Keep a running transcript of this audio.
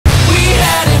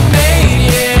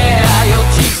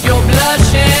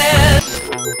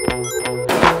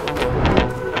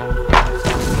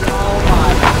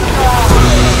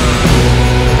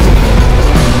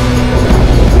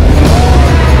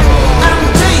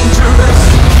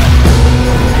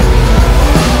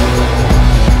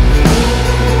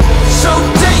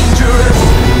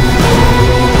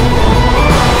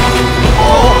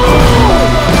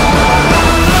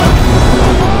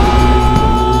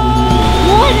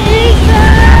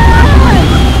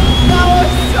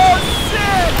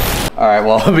All right,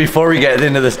 well, before we get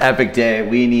into this epic day,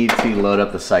 we need to load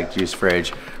up the Psych Juice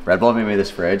fridge. Red Bull made me this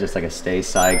fridge. It's like a Stay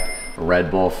Psyched Red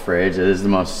Bull fridge. It is the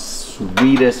most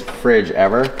sweetest fridge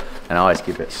ever. And I always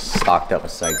keep it stocked up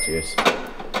with Psych Juice.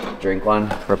 Drink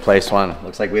one, replace one.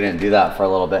 Looks like we didn't do that for a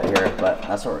little bit here, but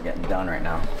that's what we're getting done right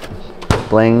now.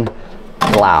 Bling,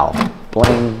 blow,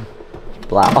 bling,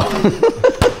 blow.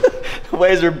 The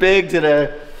waves are big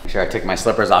today. Make sure I take my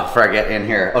slippers off before I get in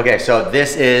here. Okay, so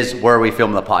this is where we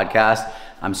film the podcast.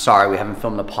 I'm sorry, we haven't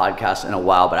filmed the podcast in a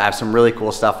while, but I have some really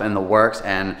cool stuff in the works,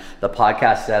 and the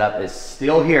podcast setup is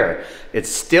still here. It's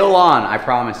still on, I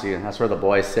promise you. That's where the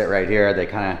boys sit right here. They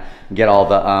kind of get all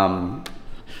the,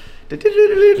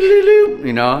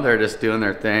 you know, they're just doing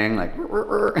their thing, like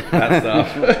that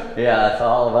stuff. Yeah, that's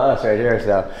all of us right here.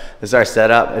 So this is our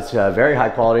setup. It's very high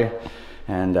quality,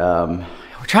 and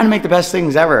we're trying to make the best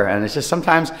things ever. And it's just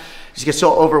sometimes you just get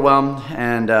so overwhelmed,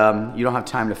 and you don't have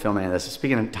time to film any of this.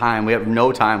 Speaking of time, we have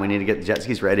no time. We need to get the jet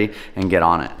skis ready and get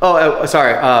on it. Oh,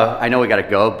 sorry. I know we got to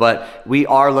go, but we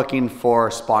are looking for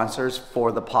sponsors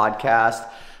for the podcast.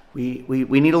 We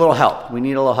need a little help. We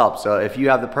need a little help. So if you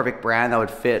have the perfect brand that would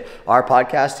fit our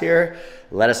podcast here,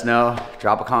 let us know.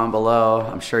 Drop a comment below.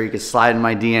 I'm sure you could slide in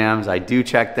my DMs. I do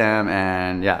check them.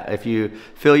 And yeah, if you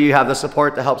feel you have the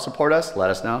support to help support us, let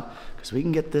us know, because we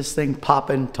can get this thing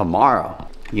popping tomorrow.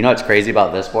 You know what's crazy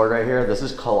about this board right here? This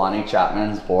is Kalani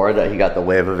Chapman's board that he got the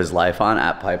wave of his life on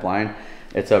at Pipeline.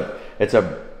 It's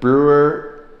a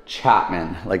Brewer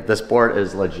Chapman. Like, this board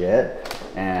is legit,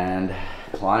 and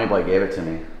Kalani boy gave it to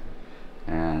me.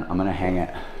 And I'm gonna hang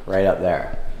it right up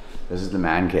there. This is the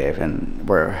man cave, and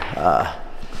we're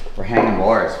hanging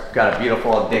boards. We've got a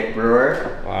beautiful Dick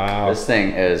Brewer. Wow. This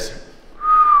thing is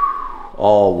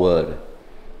all wood,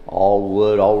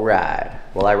 all ride.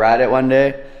 Will I ride it one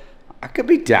day? I could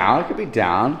be down. I could be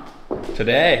down.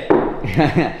 Today.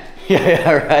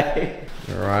 yeah, right.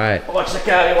 All right. Watch the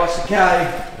caddy. Watch the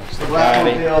caddy. Watch the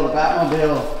Batmobile. The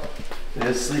Batmobile. It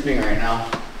is sleeping right now.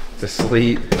 It's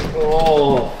asleep.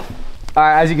 Oh. All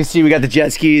right, as you can see, we got the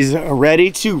jet skis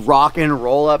ready to rock and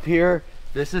roll up here.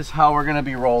 This is how we're gonna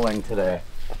be rolling today.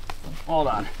 Hold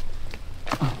on.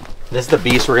 This is the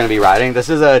beast we're gonna be riding. This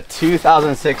is a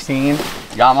 2016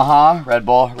 Yamaha Red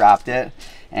Bull, wrapped it.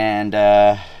 And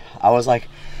I was like,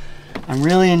 I'm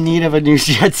really in need of a new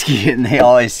jet ski. And they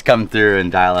always come through and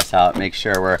dial us out, make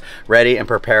sure we're ready and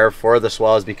prepared for the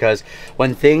swells, because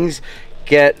when things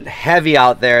get heavy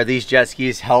out there, these jet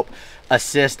skis help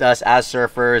assist us as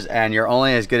surfers, and you're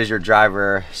only as good as your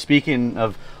driver. Speaking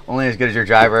of only as good as your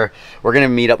driver, we're gonna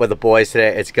meet up with the boys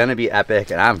today. It's gonna be epic,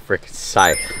 and I'm freaking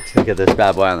psyched to get this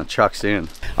bad boy on the truck soon.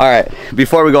 All right,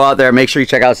 before we go out there, make sure you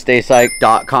check out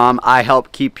staypsyched.com. I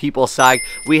help keep people psyched.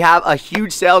 We have a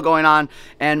huge sale going on,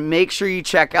 and make sure you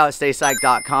check out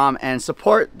staypsyched.com and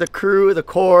support the crew, the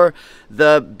core,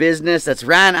 the business that's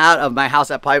ran out of my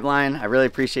house at Pipeline. I really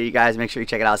appreciate you guys. Make sure you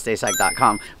check it out,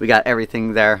 staypsyched.com. We got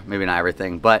everything there. Maybe not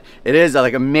everything, but it is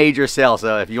like a major sale.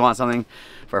 So if you want something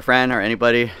for a friend or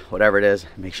anybody, whatever it is,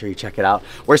 make sure you check it out.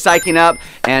 We're psyching up,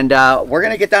 and we're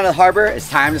gonna get down to the harbor. It's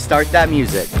time to start that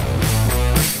music.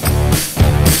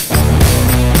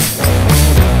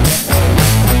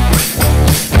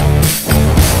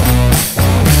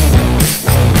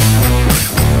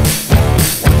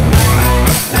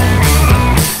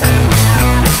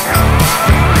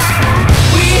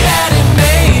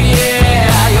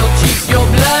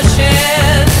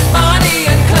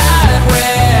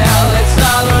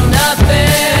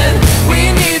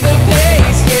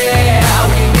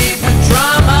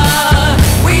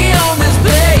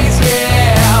 Place,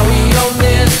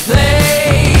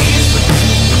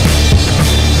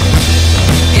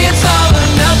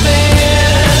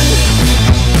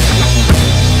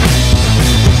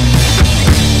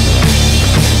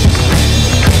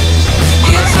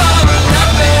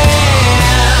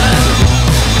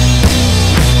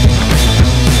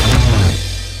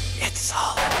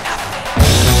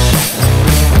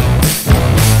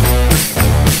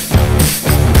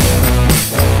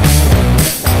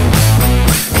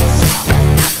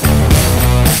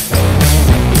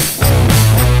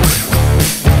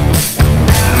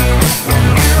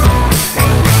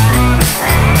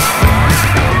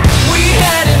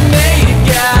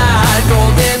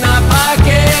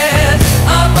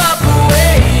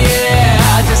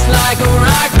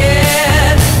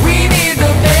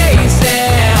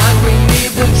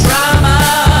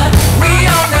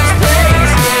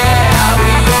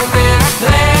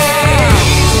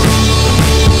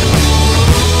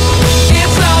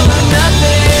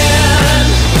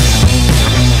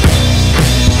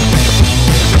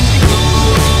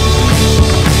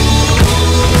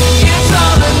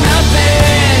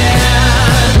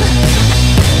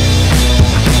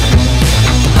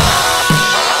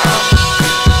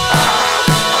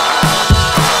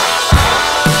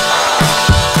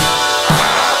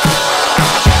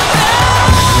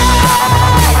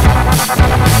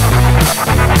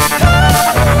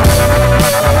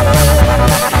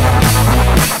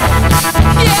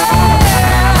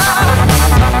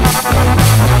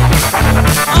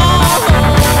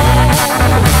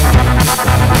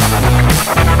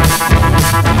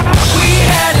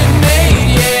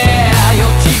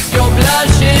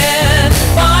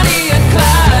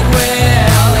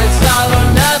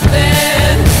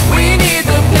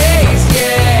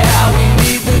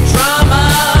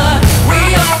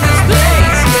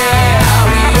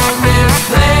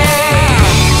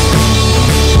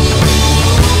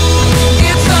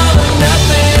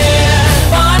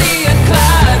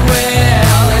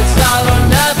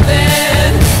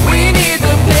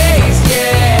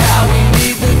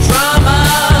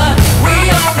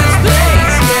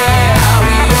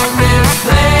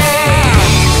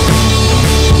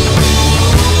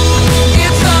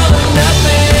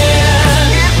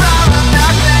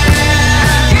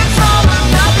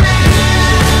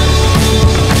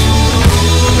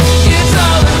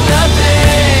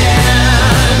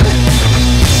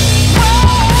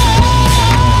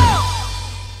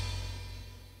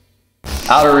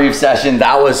 Outer Reef session,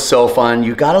 that was so fun.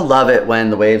 You gotta love it when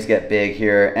the waves get big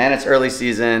here, and it's early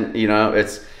season. You know,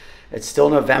 it's still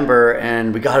November,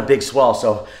 and we got a big swell.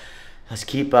 So let's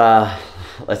keep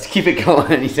it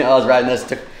going. You know, I was riding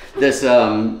this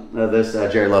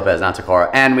Jerry Lopez, not Takora,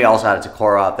 and we also had a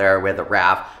Takora out there with a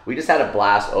raft. We just had a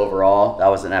blast overall. That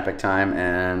was an epic time,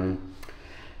 and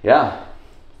yeah,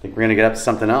 I think we're gonna get up to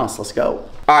something else. Let's go.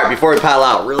 All right, before we paddle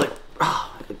out, really,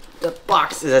 the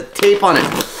box is a tape on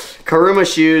it.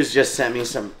 Karuma Shoes just sent me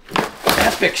some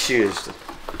epic shoes.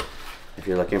 If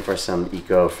you're looking for some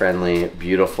eco-friendly,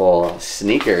 beautiful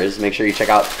sneakers, make sure you check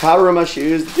out Karuma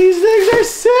Shoes. These things are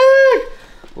sick.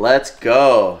 Let's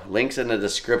go. Links in the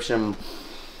description.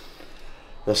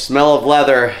 The smell of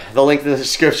leather, the link in the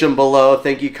description below.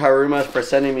 Thank you, Karuma, for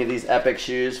sending me these epic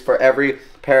shoes. For every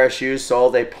pair of shoes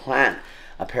sold, they plant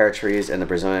a pair of trees in the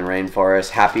Brazilian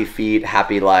rainforest. Happy feet,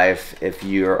 happy life. If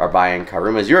you are buying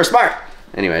Karumas, you're smart.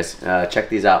 Anyways, check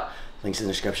these out. Links in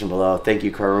the description below. Thank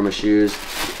you, Karuma Shoes,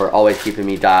 for always keeping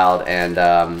me dialed. And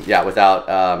yeah,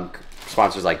 without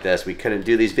sponsors like this, we couldn't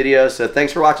do these videos. So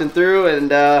thanks for watching through,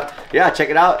 and yeah, check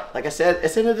it out. Like I said,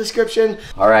 it's in the description.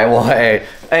 All right, well, hey,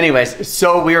 anyways,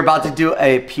 so we are about to do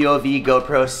a POV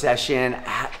GoPro session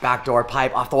at Backdoor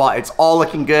Pipe off the wall. It's all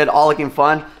looking good, all looking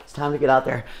fun. It's time to get out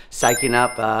there, psyching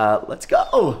up. Let's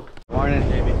go. Morning,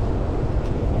 Jamie.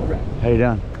 How you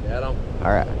doing? Yeah, all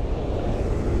right.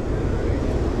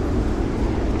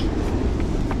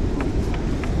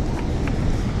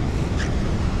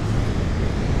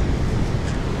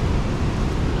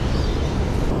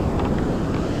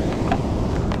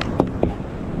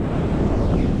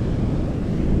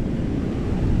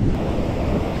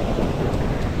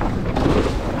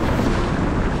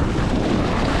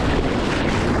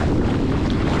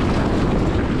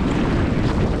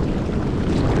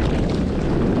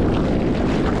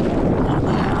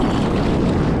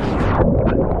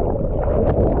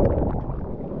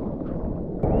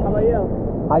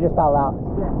 I just fell out.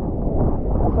 Yeah.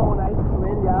 That's all nice to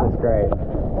win, yeah. That's great.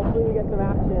 Hopefully you get some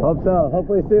action. Hope so.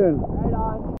 Hopefully soon. Right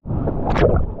on.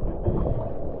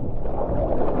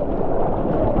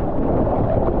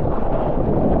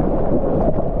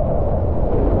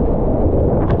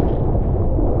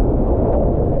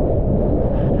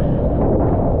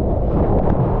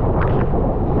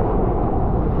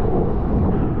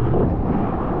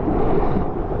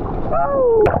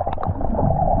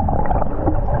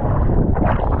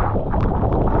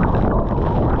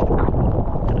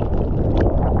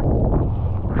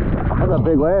 That's a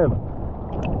big wave.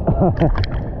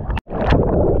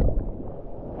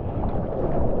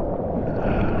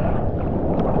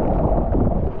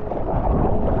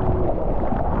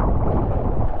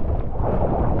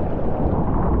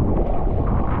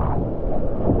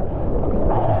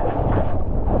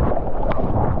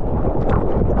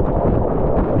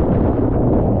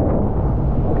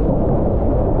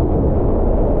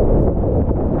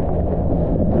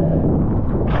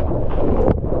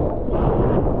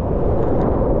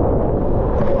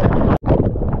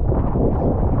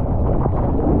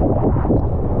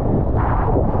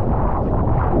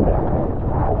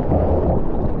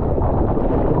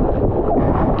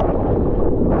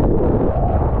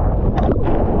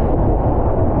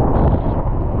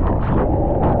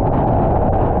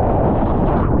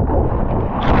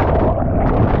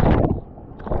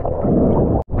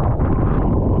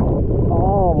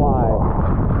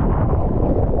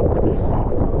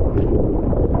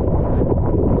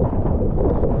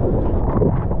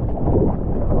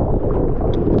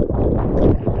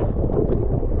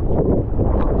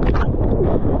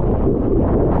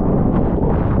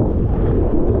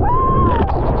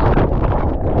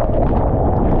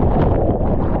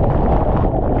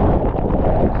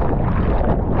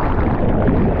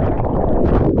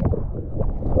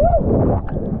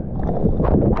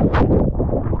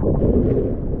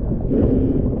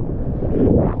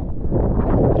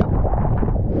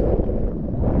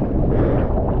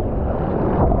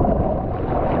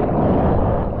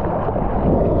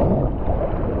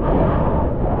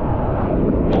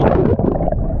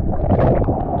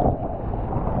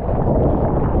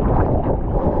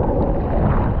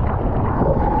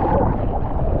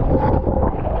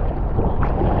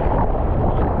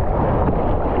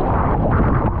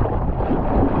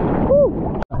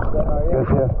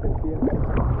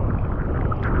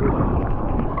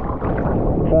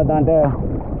 Dante.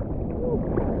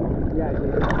 Yeah,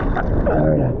 dude.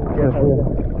 Alright, good for you.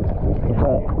 What's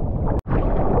up?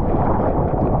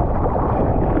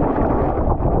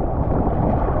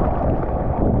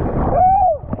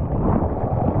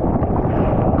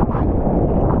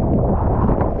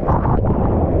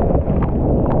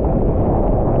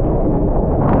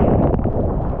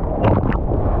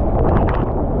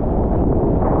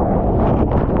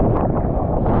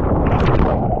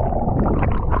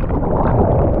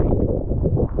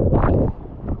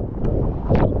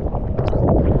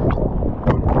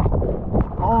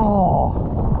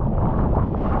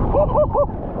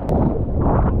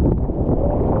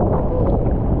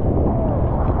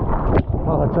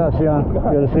 Sean.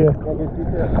 Good to see you. Yeah, good to see you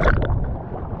too.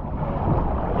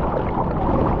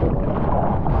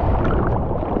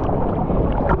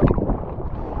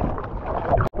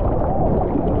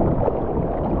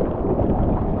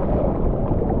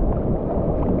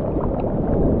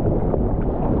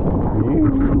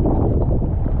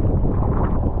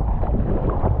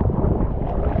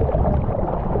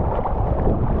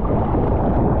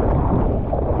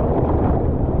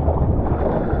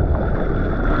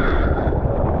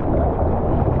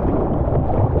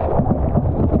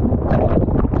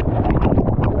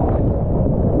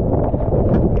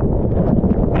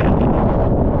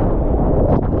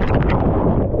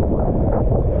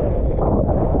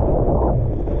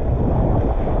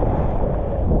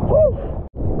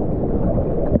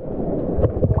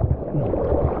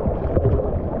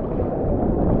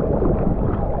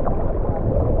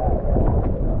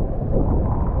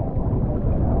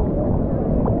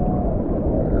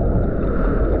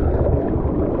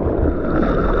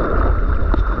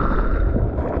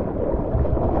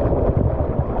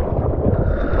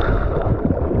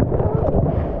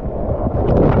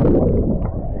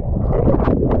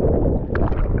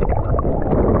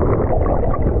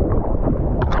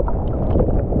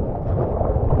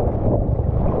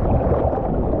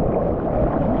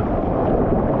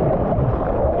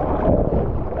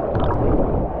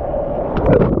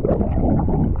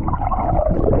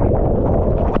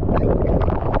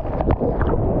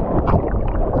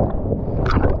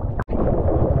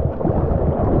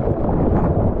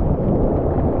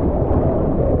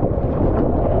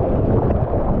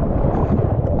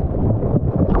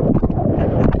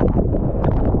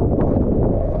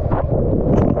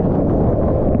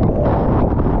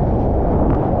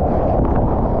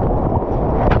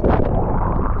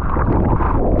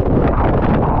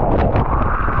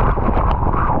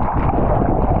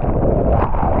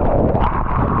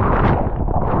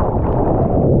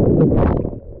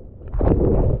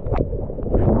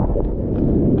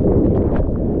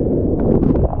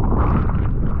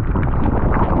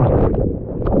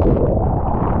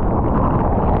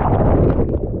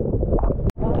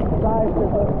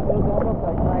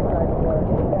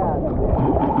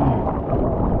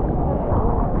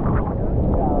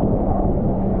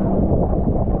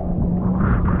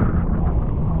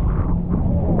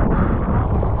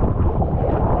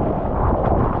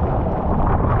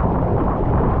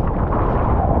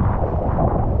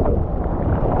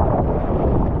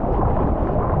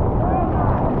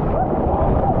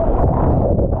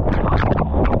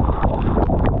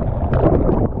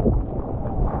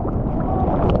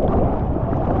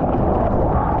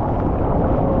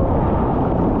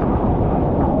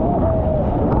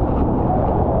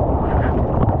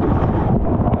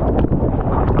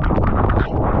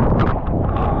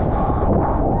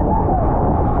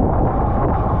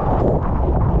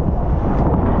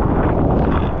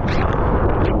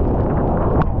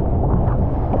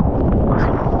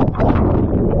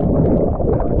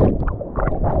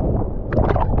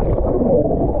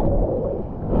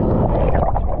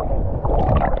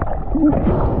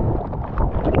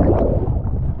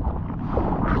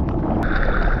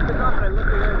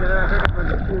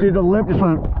 Dude, the lip just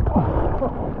went.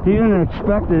 He didn't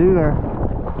expect it either.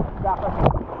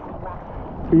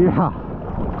 Yeah.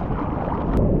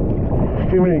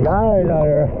 Too many guys out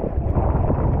here.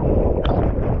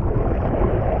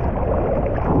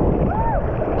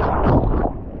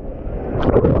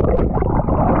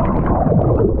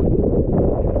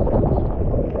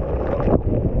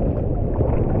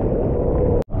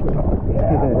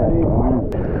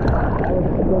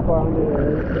 So far under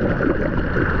there.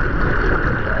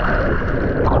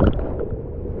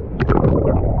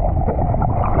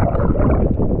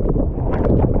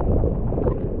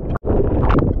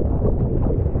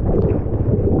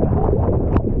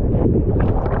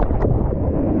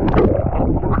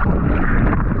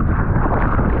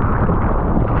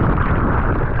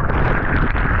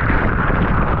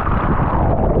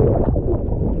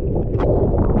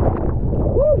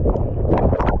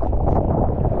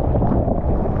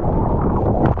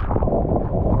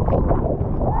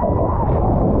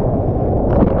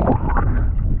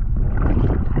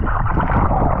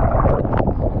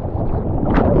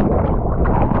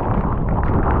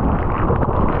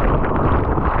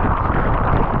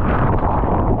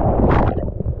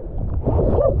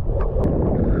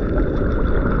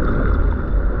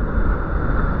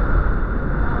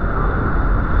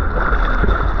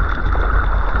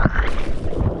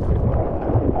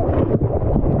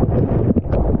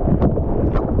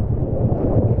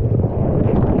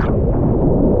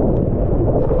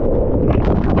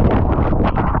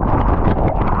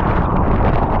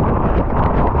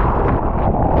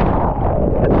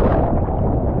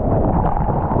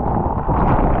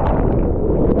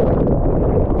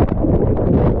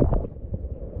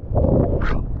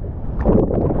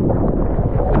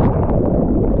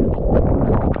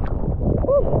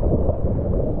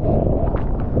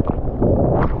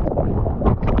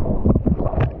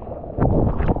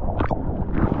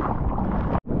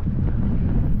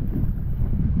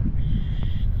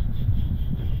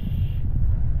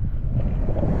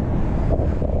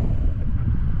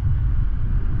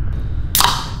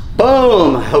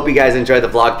 Boom! Hope you guys enjoyed the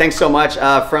vlog. Thanks so much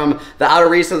from the outer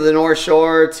reefs of the North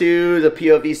Shore to the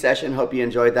POV session. Hope you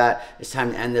enjoyed that. It's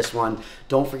time to end this one.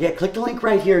 Don't forget, click the link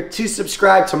right here to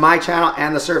subscribe to my channel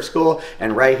and the Surf School,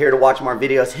 and right here to watch more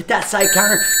videos. Hit that side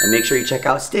counter and make sure you check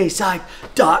out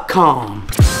StayPsyched.com.